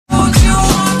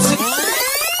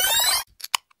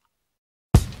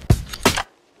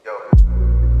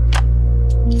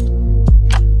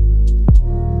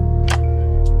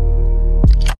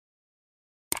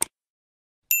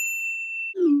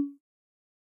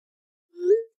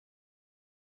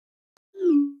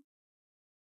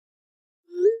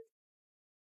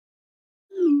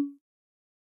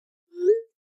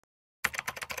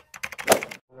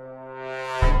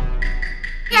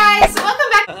guys, welcome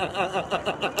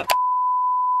back.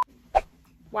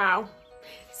 Wow.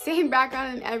 Same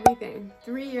background and everything,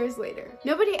 3 years later.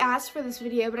 Nobody asked for this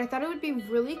video, but I thought it would be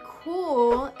really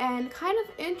cool and kind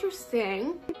of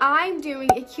interesting. I'm doing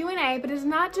a Q&A, but it's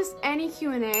not just any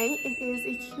Q&A. It is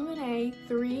a Q&A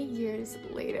 3 years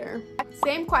later.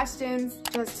 Same questions,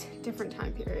 just different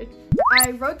time period.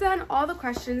 I wrote down all the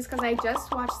questions because I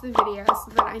just watched the video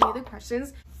so that I knew the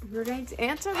questions. We're going to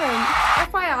answer them.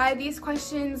 FYI, these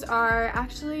questions are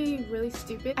actually really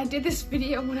stupid. I did this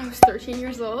video when I was 13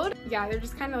 years old. Yeah, they're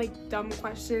just kind of like dumb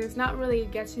questions. Not really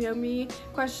get to know me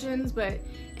questions, but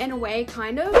in a way,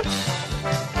 kind of.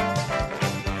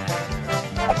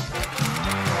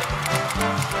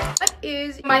 What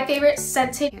is my favorite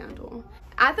scented candle?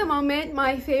 At the moment,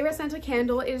 my favorite scented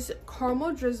candle is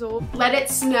Caramel Drizzle Let It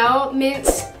Snow Mint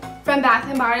from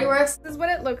Bath & Body Works. This is what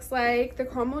it looks like, the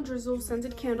Caramel Drizzle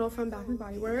scented candle from Bath &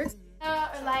 Body Works. Or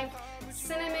like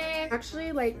cinnamon.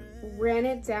 Actually like ran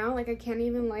it down, like I can't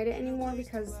even light it anymore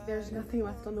because there's nothing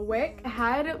left on the wick. I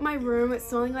had my room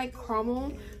smelling like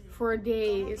caramel for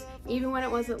days, even when it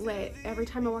wasn't lit. Every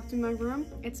time I walked in my room,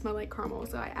 it smelled like caramel.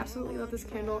 So I absolutely love this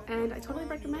candle and I totally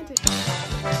recommend it.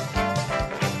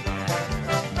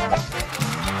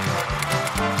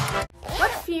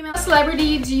 What female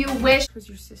celebrity do you wish was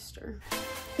your sister?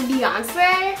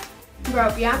 Beyonce? Bro,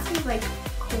 Beyonce's like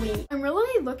queen. I'm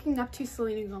really looking up to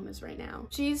Selena Gomez right now.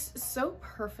 She's so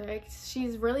perfect.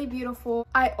 She's really beautiful.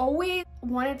 I always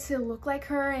wanted to look like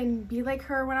her and be like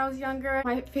her when I was younger.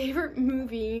 My favorite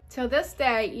movie till this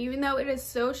day, even though it is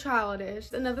so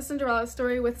childish, another Cinderella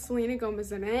story with Selena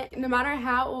Gomez in it. No matter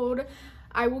how old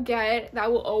I will get,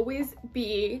 that will always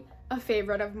be a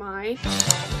favorite of mine.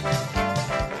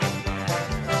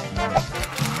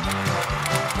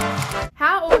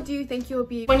 How old do you think you'll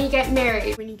be when you get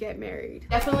married? When you get married.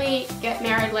 Definitely get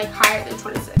married like higher than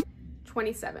 26.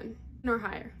 27 or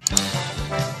higher.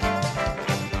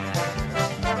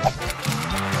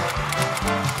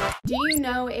 Do you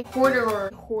know a hoarder?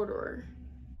 Hoarder.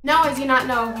 No, I do not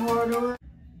know a hoarder.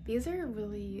 These are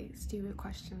really stupid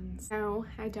questions. No,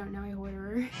 I don't know a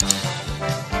hoarder.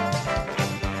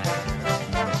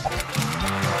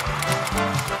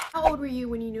 How old were you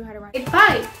when you knew how to ride a bike?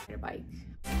 Ride a bike.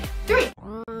 3.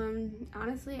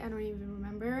 Honestly, I don't even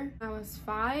remember. I was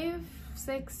 5,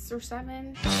 6, or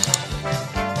 7.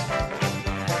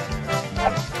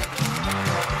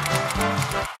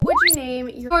 Would you name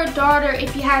your daughter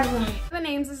if you had one? The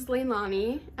names is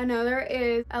Leilani. Another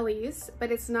is Elise,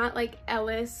 but it's not like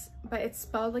Ellis, but it's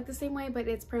spelled like the same way, but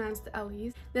it's pronounced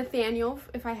Elise. Nathaniel,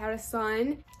 if I had a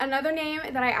son. Another name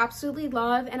that I absolutely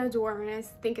love and adore, and I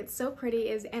think it's so pretty,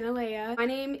 is Analea. My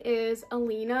name is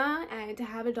Aleanah, and to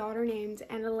have a daughter named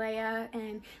Analea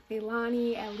and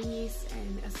Leilani, Elise,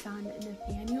 and a son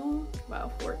Nathaniel.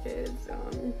 Well, 4 kids.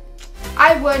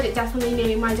 I would definitely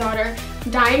name my daughter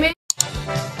Diamond.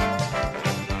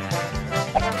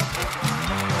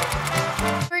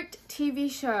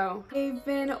 TV show. I've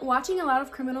been watching a lot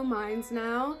of Criminal Minds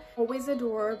now. Always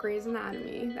adore Grey's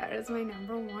Anatomy. That is my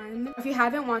 #1. If you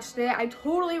haven't watched it, I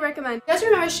totally recommend. You guys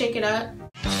remember Shake It Up?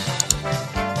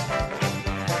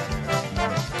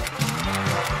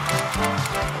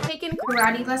 Taken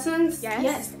karate lessons? Yes.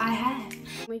 Yes, I have.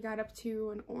 We got up to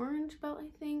an orange belt, I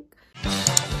think.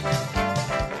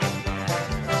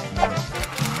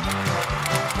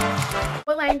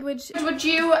 What language would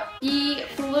you be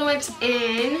fluent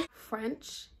in?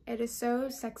 French. It is so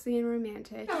sexy and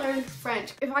romantic. I learned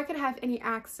French. If I could have any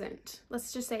accent,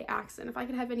 let's just say accent. If I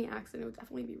could have any accent, it would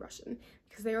definitely be Russian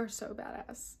because they are so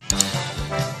badass.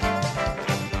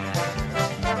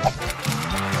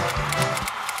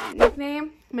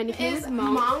 Nickname? My nickname is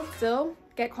Monk. Still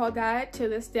get called that to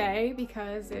this day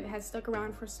because it has stuck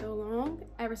around for so long,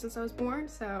 ever since I was born.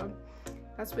 So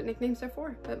that's what nicknames are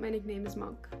for, but my nickname is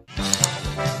Monk.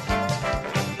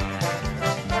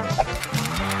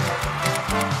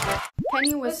 Can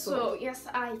you whistle? Yes,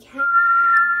 I can.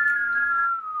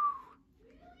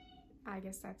 I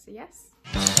guess that's a yes.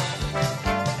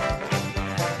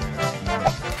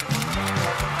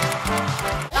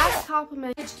 Last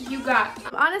compliment you got.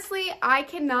 Honestly, I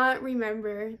cannot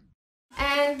remember.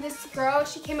 And this girl,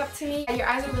 she came up to me, your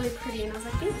eyes are really pretty, and I was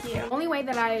like, thank you. The only way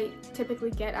that I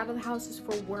typically get out of the house is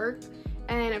for work,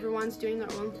 and everyone's doing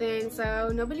their own thing,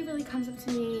 so nobody really comes up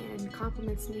to me and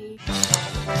compliments me.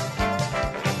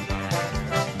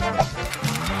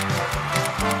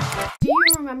 Do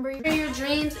you remember your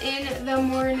dreams in the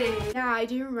morning? Yeah, I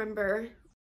do remember.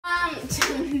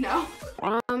 No.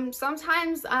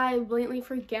 Sometimes I blatantly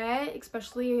forget,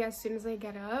 especially as soon as I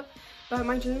get up, but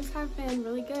my dreams have been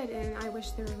really good and I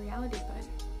wish they were reality, but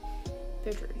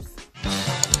they're dreams.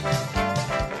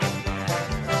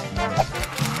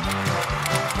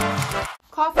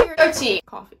 or tea?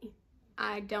 Coffee.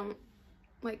 I don't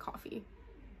like coffee.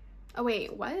 Oh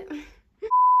wait, what?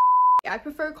 I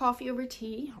prefer coffee over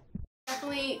tea.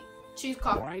 Definitely choose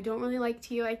coffee. I don't really like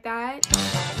tea like that.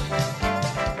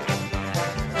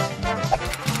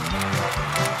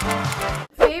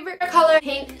 Favorite color?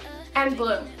 Pink and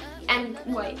blue and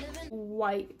white.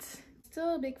 White.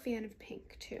 Still a big fan of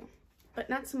pink too, but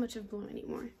not so much of blue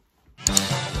anymore.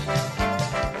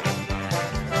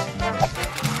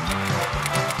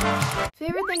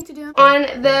 Favorite thing to do on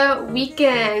the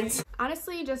weekends?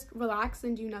 Honestly, just relax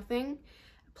and do nothing.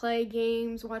 Play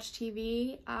games, watch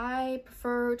TV. I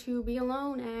prefer to be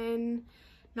alone and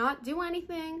not do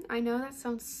anything. I know that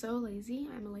sounds so lazy.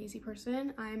 I'm a lazy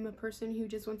person. I'm a person who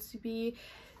just wants to be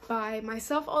by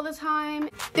myself all the time.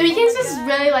 The weekends just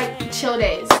really like chill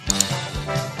days.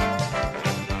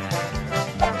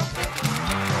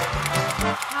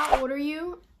 How old are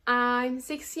you? I'm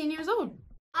 16 years old.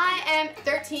 I am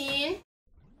 13,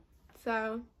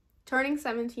 so turning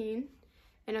 17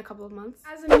 in a couple of months.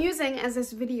 As amusing as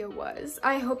this video was,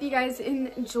 I hope you guys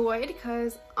enjoyed,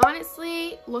 because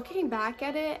honestly, looking back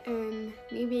at it and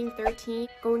me being 13,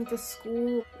 going to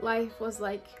school, life was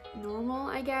like normal,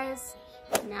 I guess.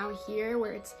 Now here,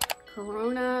 where it's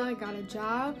Corona, I got a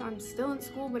job, I'm still in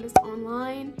school, but it's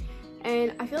online,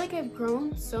 and I feel like I've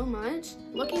grown so much.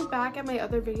 Looking back at my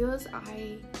other videos,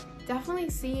 I definitely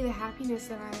see the happiness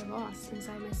that I lost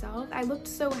inside myself. I looked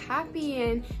so happy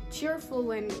and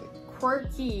cheerful and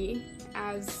quirky.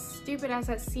 As stupid as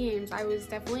that seems, I was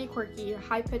definitely quirky,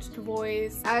 high-pitched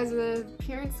voice. As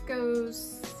appearance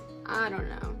goes, I don't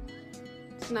know.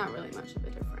 It's not really much of a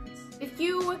difference. If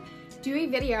you do a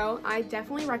video, I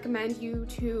definitely recommend you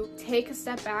to take a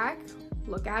step back,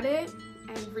 look at it,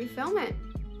 and refilm it,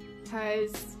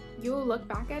 because you'll look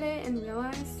back at it and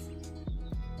realize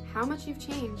how much you've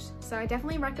changed. So I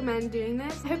definitely recommend doing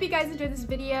this. I hope you guys enjoyed this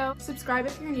video. Subscribe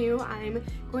if you're new. I'm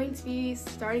going to be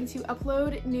starting to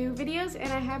upload new videos,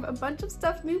 and I have a bunch of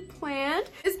stuff new planned.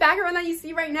 This background that you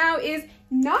see right now is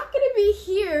not gonna be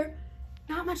here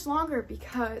not much longer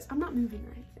because I'm not moving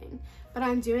or anything, but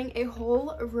I'm doing a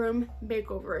whole room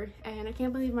makeover, and I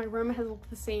can't believe my room has looked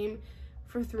the same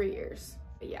for 3 years.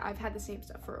 But yeah, I've had the same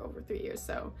stuff for over 3 years,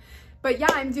 so. But yeah,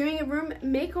 I'm doing a room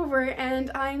makeover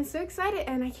and I'm so excited,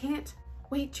 and I can't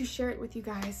wait to share it with you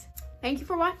guys. Thank you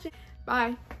for watching.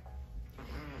 Bye.